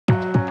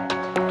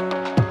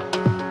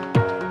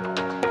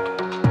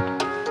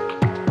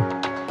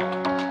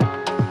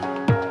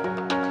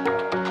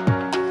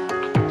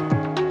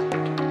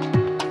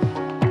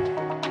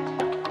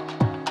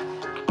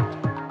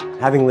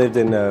Having lived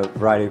in a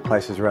variety of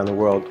places around the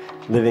world,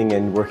 living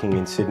and working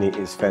in Sydney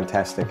is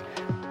fantastic.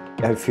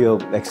 I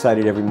feel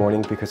excited every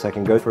morning because I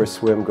can go for a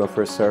swim, go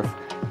for a surf,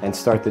 and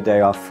start the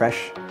day off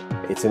fresh.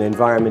 It's an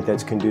environment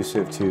that's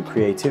conducive to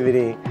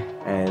creativity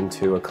and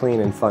to a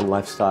clean and fun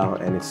lifestyle,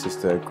 and it's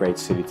just a great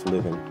city to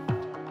live in.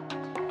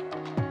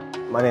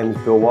 My name is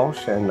Bill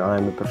Walsh, and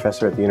I'm a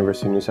professor at the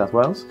University of New South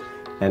Wales,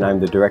 and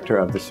I'm the director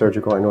of the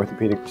Surgical and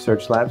Orthopedic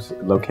Research Labs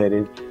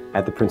located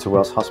at the Prince of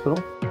Wales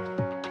Hospital.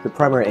 The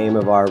primary aim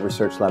of our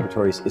research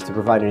laboratories is to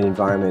provide an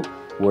environment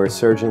where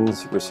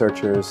surgeons,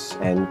 researchers,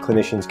 and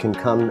clinicians can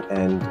come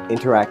and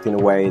interact in a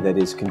way that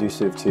is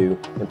conducive to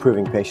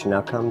improving patient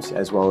outcomes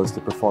as well as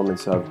the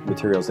performance of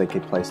materials that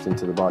get placed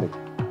into the body.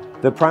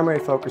 The primary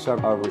focus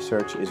of our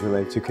research is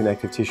related to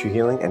connective tissue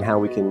healing and how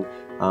we can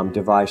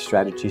devise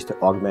strategies to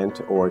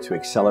augment or to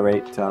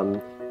accelerate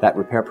that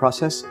repair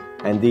process.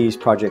 And these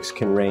projects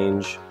can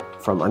range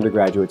from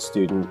undergraduate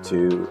student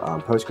to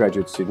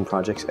postgraduate student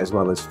projects, as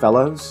well as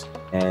fellows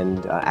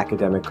and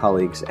academic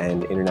colleagues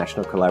and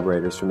international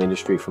collaborators from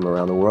industry from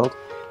around the world.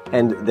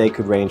 And they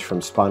could range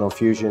from spinal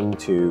fusion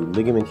to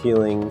ligament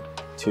healing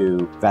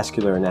to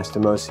vascular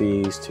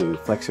anastomoses to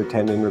flexor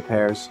tendon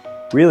repairs.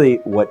 Really,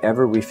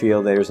 whatever we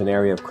feel there's an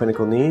area of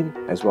clinical need,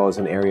 as well as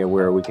an area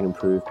where we can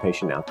improve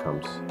patient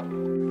outcomes.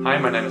 Hi,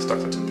 my name is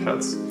Dr. Tim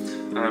Pelz.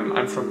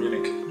 I'm from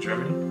Munich,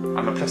 Germany.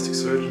 I'm a plastic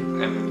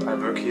surgeon and I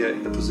work here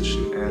in the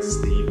position as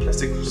the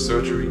Plastic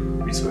Surgery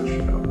Research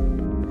Fellow.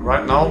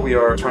 Right now we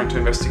are trying to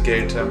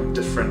investigate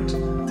different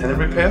tendon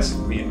repairs.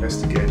 We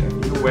investigate a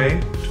new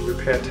way to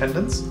repair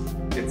tendons.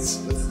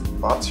 It's with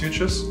barb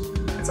sutures.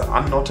 It's an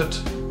unknotted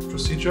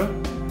procedure,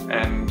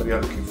 and we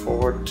are looking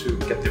forward to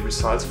get the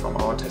results from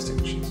our testing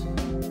machines.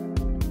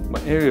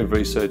 My area of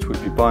research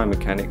would be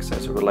biomechanics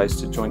as it relates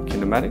to joint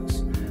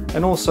kinematics,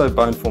 and also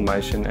bone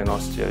formation and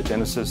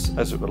osteogenesis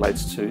as it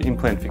relates to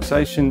implant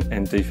fixation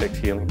and defect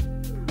healing.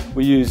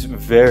 We use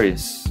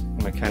various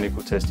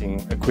mechanical testing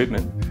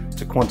equipment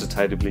to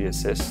quantitatively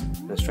assess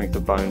the strength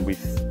of bone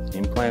with the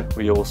implant.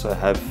 We also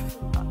have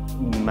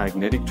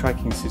magnetic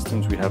tracking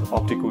systems, we have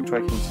optical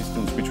tracking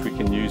systems which we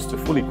can use to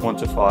fully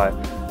quantify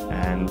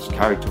and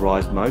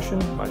characterise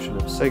motion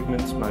of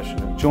segments, motion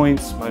of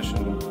joints,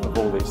 motion of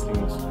all these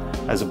things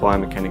as a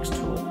biomechanics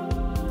tool.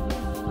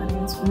 My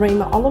name is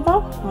Rima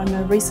Oliver. I'm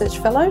a research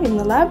fellow in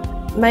the lab.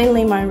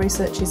 Mainly my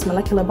research is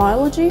molecular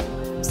biology,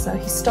 so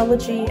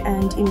histology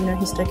and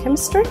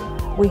immunohistochemistry.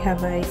 We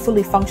have a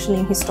fully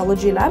functioning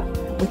histology lab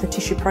with a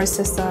tissue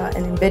processor,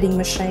 an embedding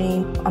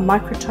machine, a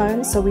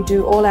microtome, so we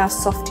do all our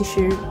soft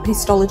tissue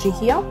histology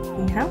here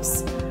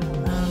in-house,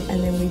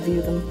 and then we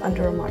view them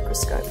under a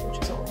microscope,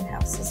 which is all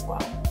in-house as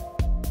well.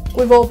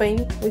 We've all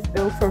been with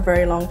Bill for a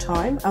very long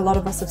time. A lot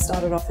of us have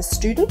started off as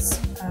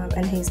students,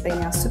 and he's been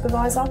our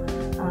supervisor,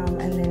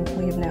 and then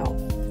we have now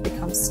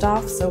become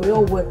staff, so we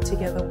all work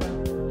together.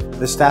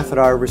 The staff at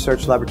our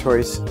research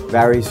laboratories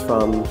varies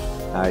from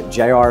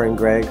JR and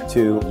Greg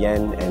to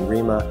Yen and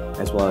Rima,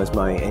 as well as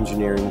my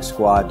engineering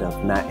squad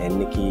of Matt and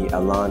Nikki,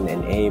 Alan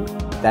and Abe.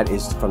 That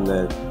is from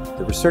the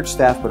research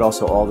staff, but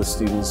also all the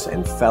students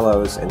and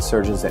fellows and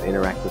surgeons that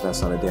interact with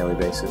us on a daily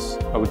basis.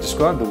 I would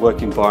describe the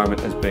work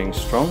environment as being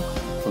strong,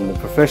 from the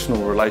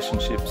professional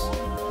relationships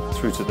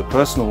through to the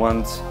personal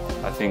ones.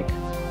 I think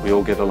we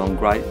all get along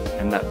great,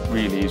 and that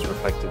really is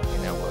reflected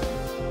in our work.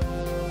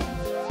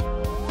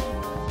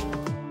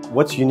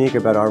 What's unique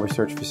about our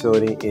research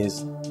facility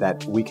is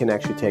that we can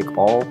actually take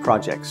all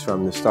projects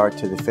from the start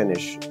to the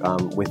finish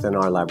within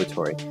our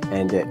laboratory,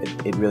 and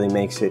it really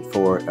makes it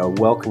for a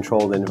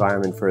well-controlled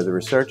environment for the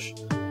research,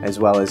 as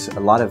well as a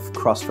lot of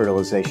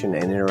cross-fertilization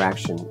and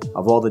interaction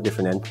of all the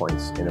different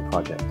endpoints in a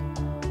project.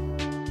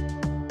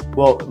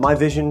 Well, my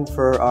vision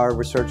for our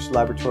research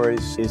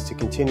laboratories is to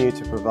continue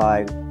to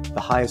provide the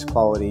highest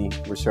quality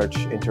research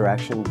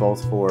interaction,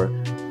 both for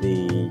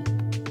the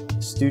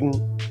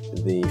student,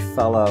 the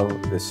fellow,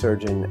 the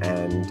surgeon,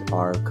 and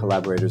our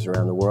collaborators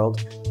around the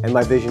world. And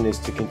my vision is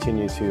to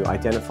continue to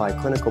identify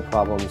clinical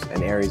problems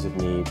and areas of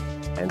need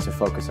and to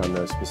focus on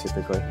those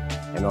specifically,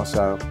 and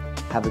also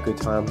have a good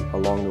time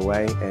along the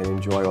way and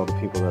enjoy all the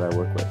people that I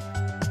work with.